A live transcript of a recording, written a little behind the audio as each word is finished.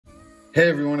Hey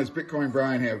everyone, it's Bitcoin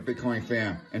Brian here with Bitcoin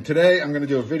Fam. And today I'm going to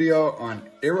do a video on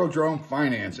AERODROME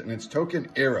Finance and its token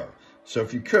Aero. So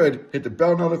if you could, hit the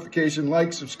bell notification,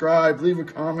 like, subscribe, leave a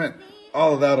comment.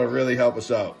 All of that will really help us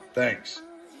out. Thanks.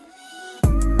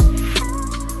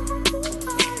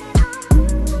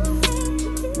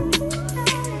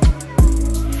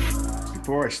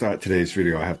 Before I start today's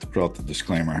video, I have to put out the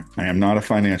disclaimer. I am not a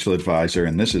financial advisor,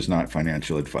 and this is not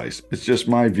financial advice. It's just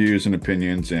my views and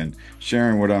opinions and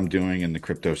sharing what I'm doing in the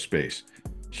crypto space.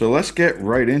 So let's get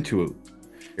right into it.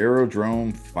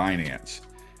 AERODROME Finance.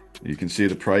 You can see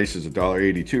the price is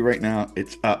 $1.82 right now.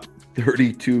 It's up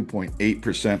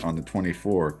 32.8% on the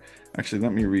 24. Actually,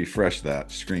 let me refresh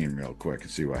that screen real quick and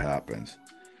see what happens.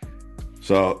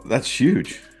 So that's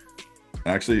huge.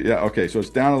 Actually, yeah, okay, so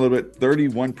it's down a little bit,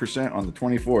 31% on the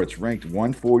 24. It's ranked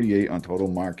 148 on total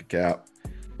market cap.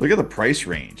 Look at the price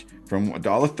range from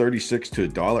 $1.36 to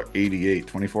 $1.88,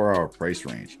 24-hour price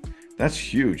range. That's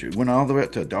huge. It went all the way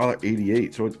up to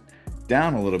 $1.88, so it's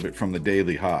down a little bit from the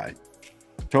daily high.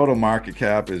 Total market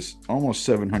cap is almost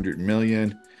 700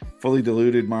 million. Fully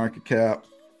diluted market cap,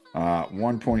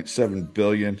 1.7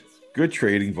 billion. Good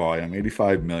trading volume,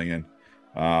 85 million.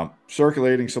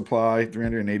 Circulating supply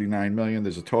 389 million.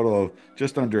 There's a total of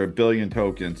just under 1 billion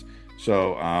tokens,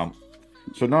 so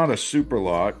so not a super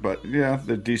lot, but yeah,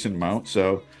 they're decent amount.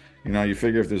 So you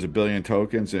figure if there's 1 billion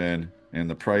tokens and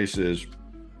the price is,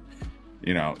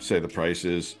 say the price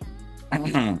is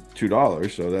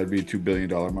 $2, so that'd be a $2 billion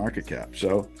market cap.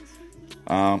 So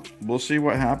we'll see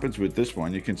what happens with this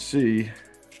one. You can see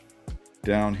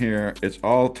down here its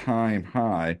all-time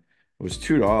high was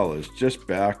 $2 just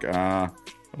back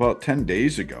about 10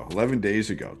 days ago, 11 days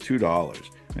ago, $2.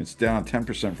 It's down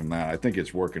 10% from that. I think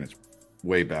it's working its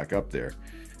way back up there.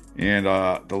 And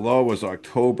the low was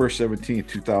October 17th,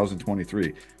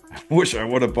 2023. I wish I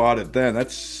would have bought it then.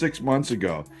 That's 6 months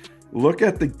ago. Look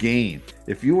at the gain.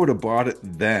 If you would have bought it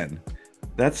then,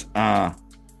 that's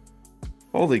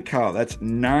holy cow, that's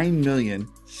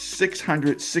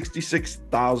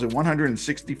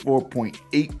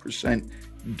 9,666,164.8%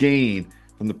 gain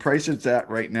from the price it's at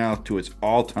right now to its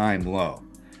all-time low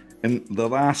in the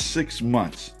last 6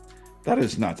 months. That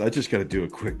is nuts. I just got to do a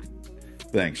quick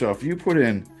thing. So if you put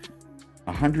in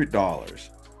 $100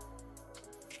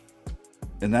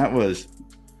 and that was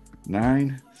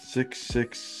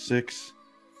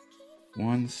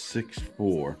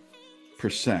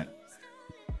 9,666,164%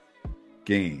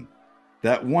 gain,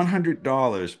 that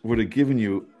 $100 would have given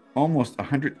you almost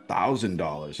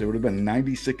 $100,000. It would have been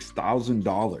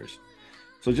 $96,000.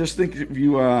 So just think if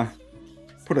you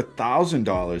put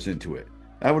 $1,000 into it,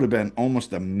 that would have been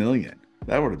almost $1 million.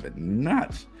 That would have been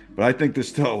nuts. But I think there's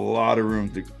still a lot of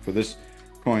room for this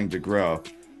coin to grow.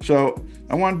 So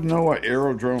I wanted to know what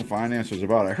AERODROME Finance was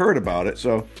about. I heard about it,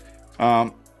 so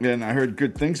and I heard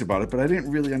good things about it, but I didn't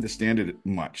really understand it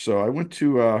much. So I went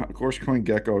to, of course,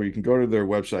 CoinGecko. You can go to their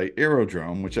website,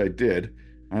 AERODROME, which I did.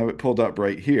 I have it pulled up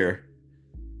right here.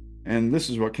 And this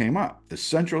is what came up: the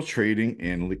central trading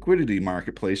and liquidity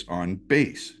marketplace on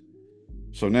Base.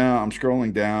 So now I'm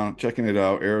scrolling down, checking it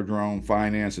out. AERODROME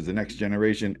Finance is the next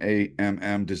generation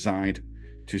AMM designed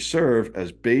to serve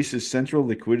as Base's central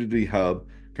liquidity hub,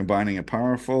 combining a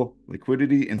powerful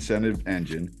liquidity incentive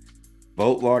engine,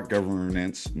 vote lock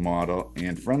governance model,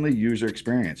 and friendly user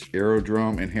experience.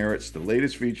 AERODROME inherits the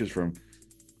latest features from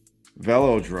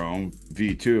Velodrome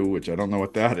V2, which I don't know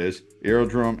what that is.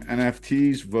 AERODROME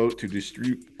NFTs vote to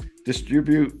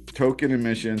distribute token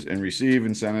emissions and receive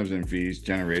incentives and fees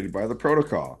generated by the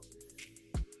protocol.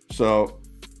 So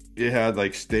it had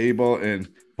like stable and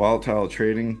volatile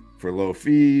trading for low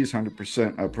fees.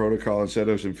 100% of protocol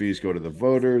incentives and fees go to the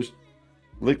voters.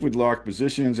 Liquid lock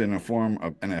positions in the form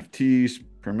of NFTs,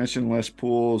 permissionless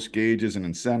pools, gauges, and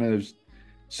incentives.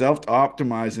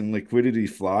 Self-optimizing liquidity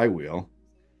flywheel.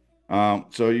 I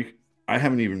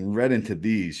haven't even read into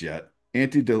these yet.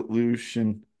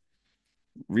 Anti-dilution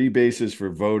rebases for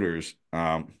voters.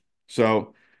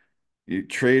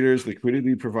 Traders,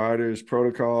 liquidity providers,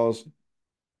 protocols,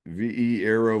 VE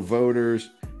Aero voters.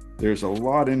 There's a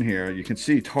lot in here. You can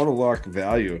see total lock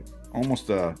value, almost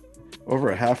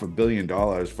over $500 million,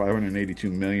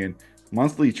 582 million.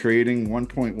 Monthly trading,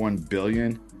 1.1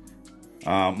 billion.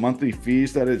 Monthly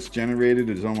fees that it's generated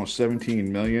is almost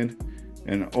 17 million.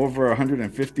 And over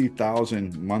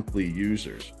 150,000 monthly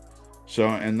users. So,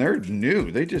 and they're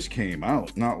new. They just came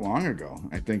out not long ago.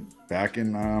 I think back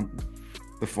in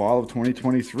the fall of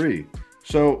 2023.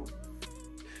 So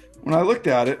when I looked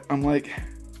at it, I'm like,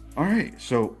 all right,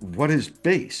 so what is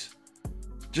Base?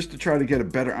 Just to try to get a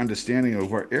better understanding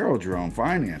of what AERODROME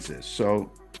Finance is.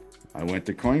 So I went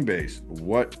to Coinbase.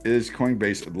 What is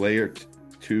Coinbase layer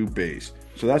to Base.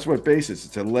 So that's what Base is.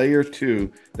 It's a layer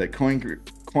 2 that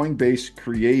Coinbase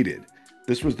created.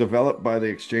 This was developed by the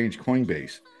exchange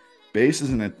Coinbase. Base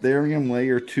is an Ethereum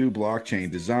layer 2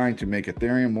 blockchain designed to make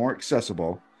Ethereum more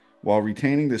accessible while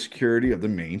retaining the security of the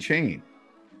main chain.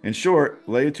 In short,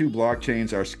 layer 2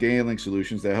 blockchains are scaling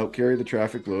solutions that help carry the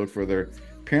traffic load for their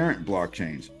parent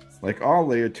blockchains. Like all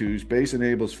layer 2s, Base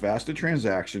enables faster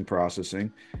transaction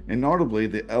processing, and notably,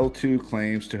 the L2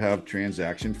 claims to have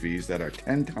transaction fees that are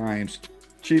 10 times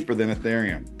cheaper than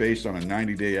Ethereum, based on a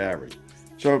 90-day average.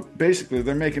 So basically,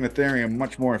 they're making Ethereum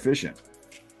much more efficient,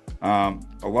 a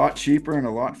lot cheaper and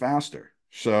a lot faster.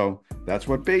 So that's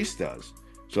what Base does.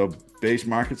 So Base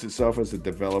markets itself as a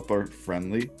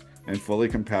developer-friendly and fully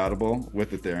compatible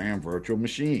with Ethereum virtual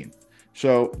machine.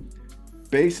 So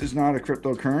Base is not a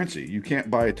cryptocurrency. You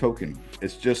can't buy a token.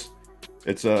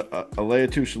 It's a layer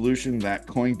 2 solution that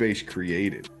Coinbase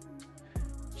created.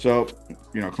 So,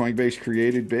 Coinbase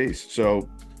created Base. So,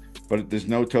 but there's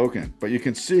no token. But you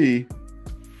can see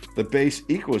the Base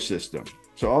ecosystem.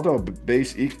 So although the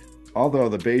Base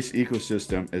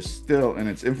ecosystem is still in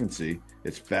its infancy,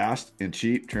 its fast and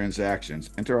cheap transactions,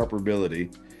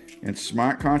 interoperability, and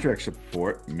smart contract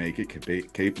support make it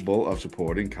capable of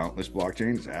supporting countless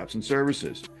blockchains, apps, and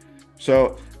services.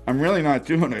 So I'm really not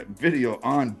doing a video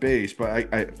on Base,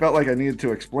 but I felt like I needed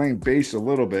to explain Base a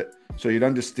little bit so you'd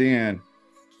understand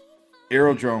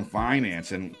AERODROME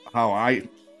Finance and how I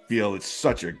feel it's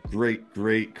such a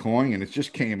great coin, and it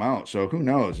just came out. So who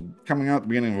knows? Coming out at the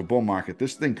beginning of a bull market,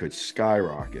 this thing could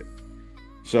skyrocket.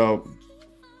 So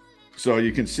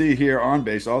you can see here on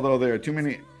Base, although there are too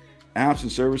many apps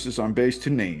and services on Base to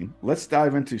name, let's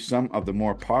dive into some of the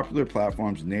more popular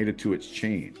platforms native to its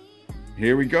chain.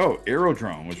 Here we go.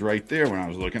 AERODROME was right there when I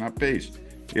was looking up Base.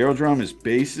 AERODROME is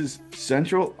Base's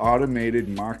central automated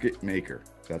market maker.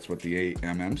 That's what the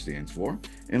AMM stands for.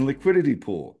 And liquidity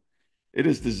pool. It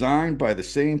is designed by the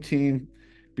same team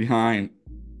behind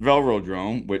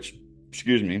AERODROME, which,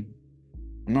 I'm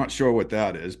not sure what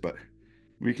that is, but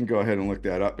we can go ahead and look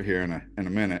that up here in a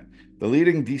minute. The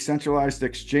leading decentralized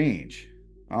exchange.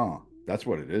 Oh, that's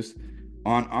what it is.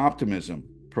 On Optimism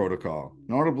protocol.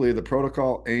 Notably, the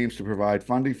protocol aims to provide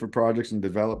funding for projects and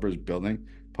developers building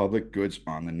public goods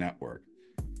on the network.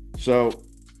 So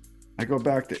I go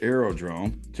back to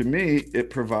AERODROME. To me, it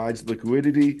provides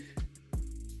liquidity.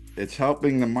 It's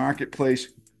helping the marketplace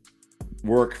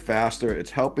work faster.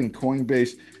 It's helping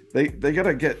Coinbase. They got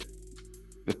to get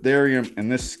Ethereum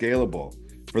and this scalable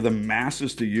for the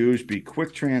masses to use, be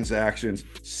quick transactions,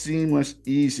 seamless,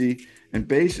 easy, and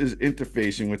Base is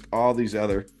interfacing with all these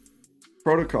other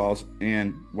protocols.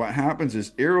 And what happens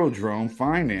is AERODROME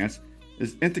Finance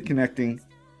is interconnecting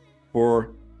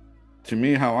for, to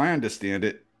me, how I understand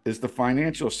it, is the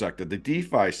financial sector, the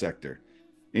DeFi sector.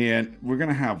 And we're going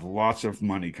to have lots of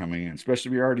money coming in,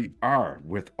 especially we already are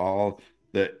with all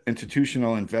the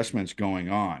institutional investments going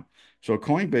on. So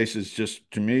Coinbase is just,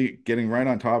 to me, getting right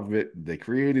on top of it. They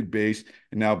created Base,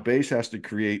 and now Base has to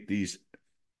create these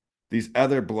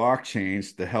other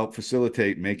blockchains to help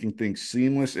facilitate making things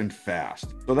seamless and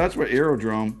fast. So that's what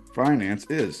AERODROME Finance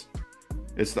is.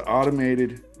 It's the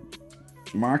automated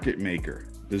market maker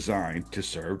designed to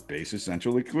serve Base's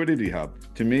central liquidity hub.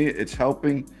 To me, it's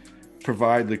helping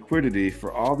provide liquidity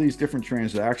for all these different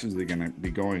transactions that are going to be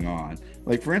going on.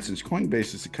 Like, for instance,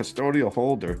 Coinbase is a custodial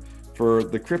holder for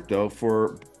the crypto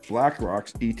for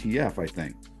BlackRock's ETF, I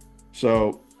think.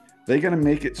 So they're going to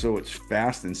make it so it's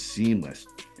fast and seamless.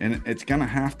 And it's going to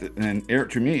have to, and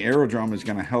to me, AERODROME is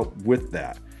going to help with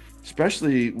that,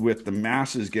 especially with the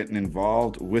masses getting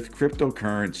involved with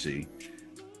cryptocurrency.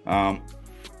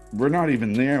 We're not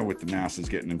even there with the masses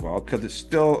getting involved because it's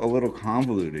still a little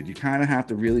convoluted. You kind of have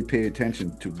to really pay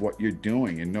attention to what you're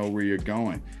doing and know where you're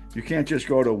going. You can't just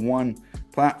go to one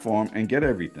platform and get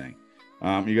everything.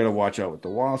 You got to watch out with the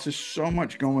wallets. There's so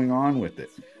much going on with it.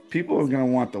 People are going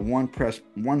to want the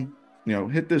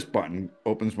hit this button,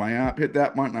 opens my app, hit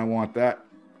that button, I want that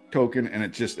token, and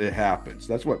it happens.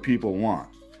 That's what people want.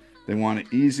 They want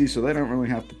it easy, so they don't really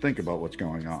have to think about what's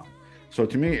going on. So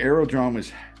to me, AERODROME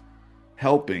is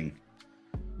helping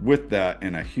with that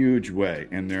in a huge way,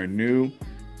 and they're new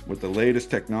with the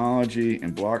latest technology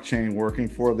and blockchain working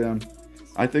for them.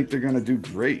 I think they're going to do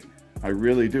great. I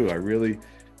really do. I really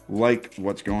like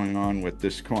what's going on with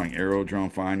this coin,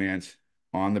 AERODROME Finance,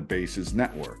 on the Base's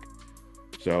network.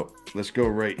 So let's go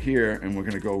right here, and we're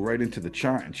going to go right into the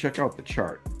chart and check out the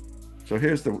chart. So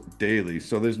here's the daily.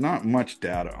 So there's not much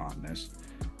data on this.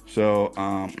 So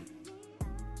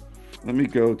let me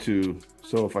go to,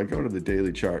 so if I go to the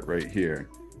daily chart right here,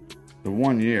 the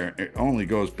 1 year, it only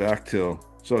goes back till,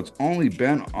 so it's only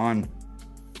been on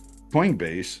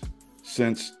Coinbase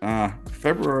since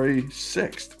February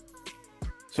 6th.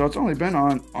 So it's only been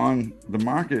on the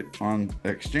market, on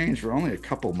exchange, for only a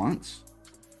couple months.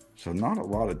 So not a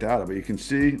lot of data, but you can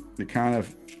see the kind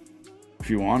of, if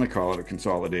you want to call it a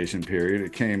consolidation period,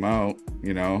 it came out,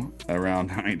 you know, around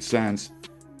 9 cents.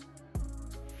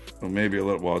 Well, maybe a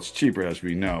little, well, it's cheaper as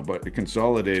we know, but it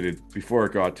consolidated before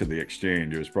it got to the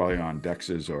exchange. It was probably on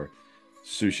Dex's or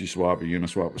Sushi Swap or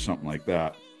Uniswap or something like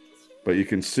that. But you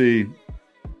can see,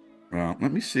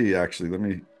 let me see, actually, let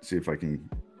me see if I can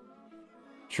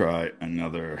try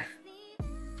another.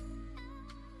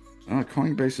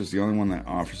 Coinbase is the only one that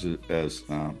offers it as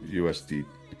USD.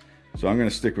 So I'm going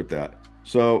to stick with that.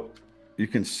 So you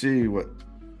can see what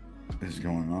is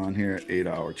going on here,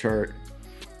 8-hour chart,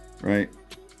 right?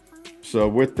 So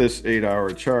with this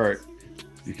 8-hour chart,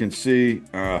 you can see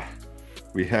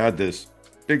we had this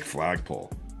big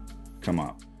flagpole come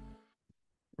up,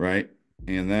 right?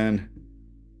 And then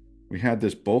we had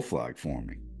this bull flag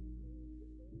forming.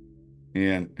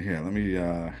 And here, let me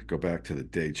go back to the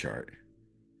day chart.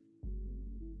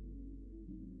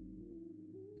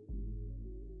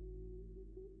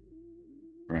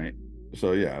 Right.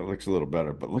 So yeah, it looks a little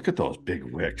better, but look at those big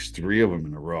wicks, 3 of them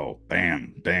in a row.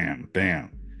 Bam, bam,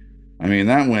 bam. I mean,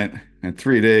 that went in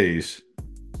 3 days.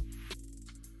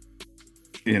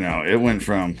 You know, it went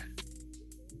from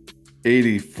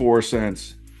 84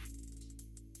 cents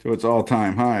to its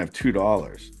all-time high of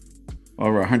 $2.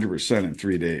 Over 100% in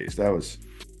 3 days. That was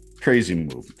crazy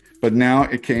move. But now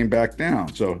it came back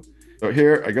down. So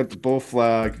here I got the bull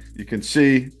flag. You can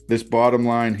see this bottom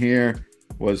line here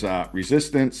was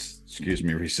resistance.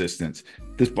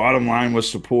 This bottom line was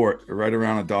support right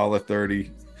around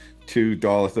 $1.32,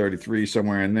 $1.33,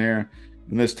 somewhere in there.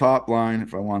 And this top line,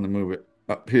 if I wanted to move it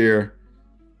up here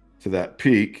to that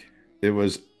peak, it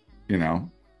was, you know,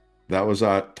 that was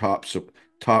our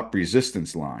top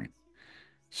resistance line.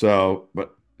 So,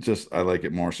 but just, I like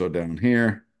it more so down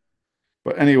here.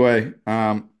 But anyway,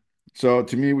 so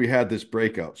to me, we had this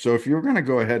breakout. So if you were going to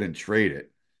go ahead and trade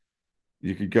it,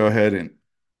 you could go ahead and,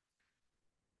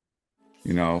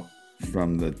 you know,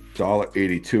 from the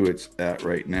 $1.82 it's at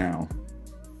right now,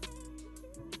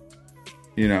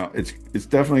 you know, it's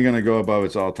definitely going to go above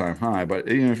its all-time high. But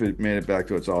even if it made it back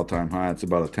to its all-time high, it's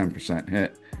about a 10%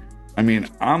 hit. I mean,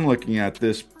 I'm looking at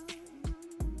this,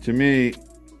 to me,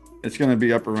 it's going to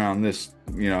be up around this,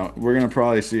 you know, we're going to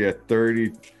probably see a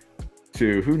 30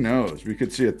 to, who knows, we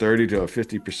could see a 30 to a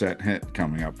 50% hit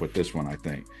coming up with this one, I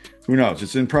think. Who knows?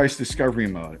 It's in price discovery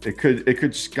mode. It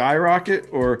could skyrocket,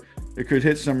 or it could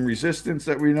hit some resistance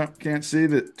that we can't see,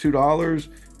 that $2,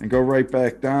 and go right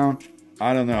back down.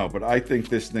 I don't know, but I think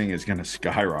this thing is going to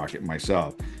skyrocket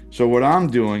myself. So what I'm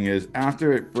doing is,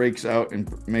 after it breaks out and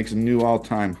makes a new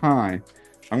all-time high,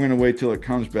 I'm going to wait till it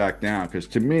comes back down, because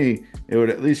to me, it would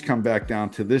at least come back down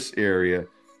to this area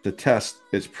to test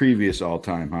its previous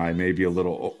all-time high, maybe a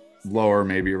little lower,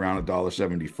 maybe around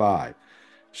 $1.75.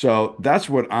 So that's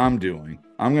what I'm doing.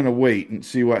 I'm going to wait and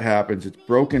see what happens. It's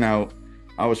broken out.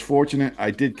 I was fortunate.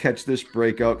 I did catch this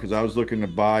breakout because I was looking to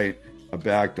buy a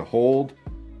bag to hold.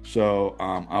 So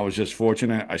I was just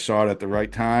fortunate. I saw it at the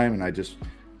right time, and I just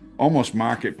almost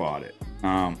market bought it.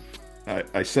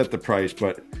 I set the price,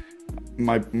 but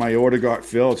my order got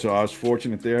filled, so I was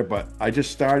fortunate there. But I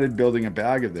just started building a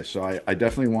bag of this, so I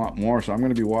definitely want more. So I'm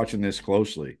going to be watching this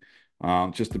closely,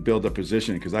 just to build a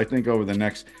position, because I think over the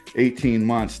next 18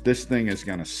 months, this thing is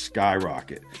going to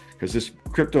skyrocket, because this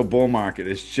crypto bull market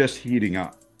is just heating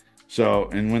up. So,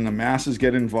 and when the masses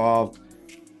get involved,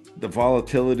 the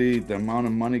volatility, the amount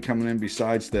of money coming in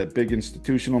besides the big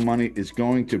institutional money is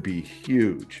going to be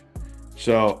huge.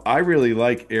 So I really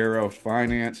like Aero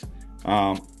Finance.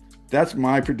 That's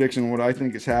my prediction, what I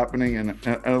think is happening, and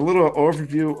a little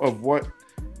overview of what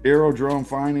AERODROME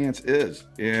Finance is.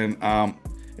 And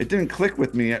it didn't click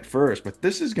with me at first, but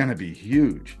this is going to be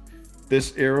huge.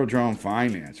 This AERODROME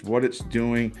Finance, what it's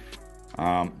doing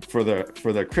for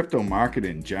the crypto market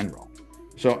in general.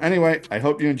 So anyway, I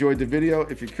hope you enjoyed the video.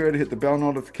 If you could, hit the bell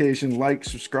notification, like,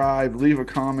 subscribe, leave a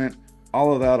comment.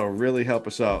 All of that will really help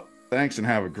us out. Thanks, and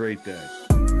have a great day.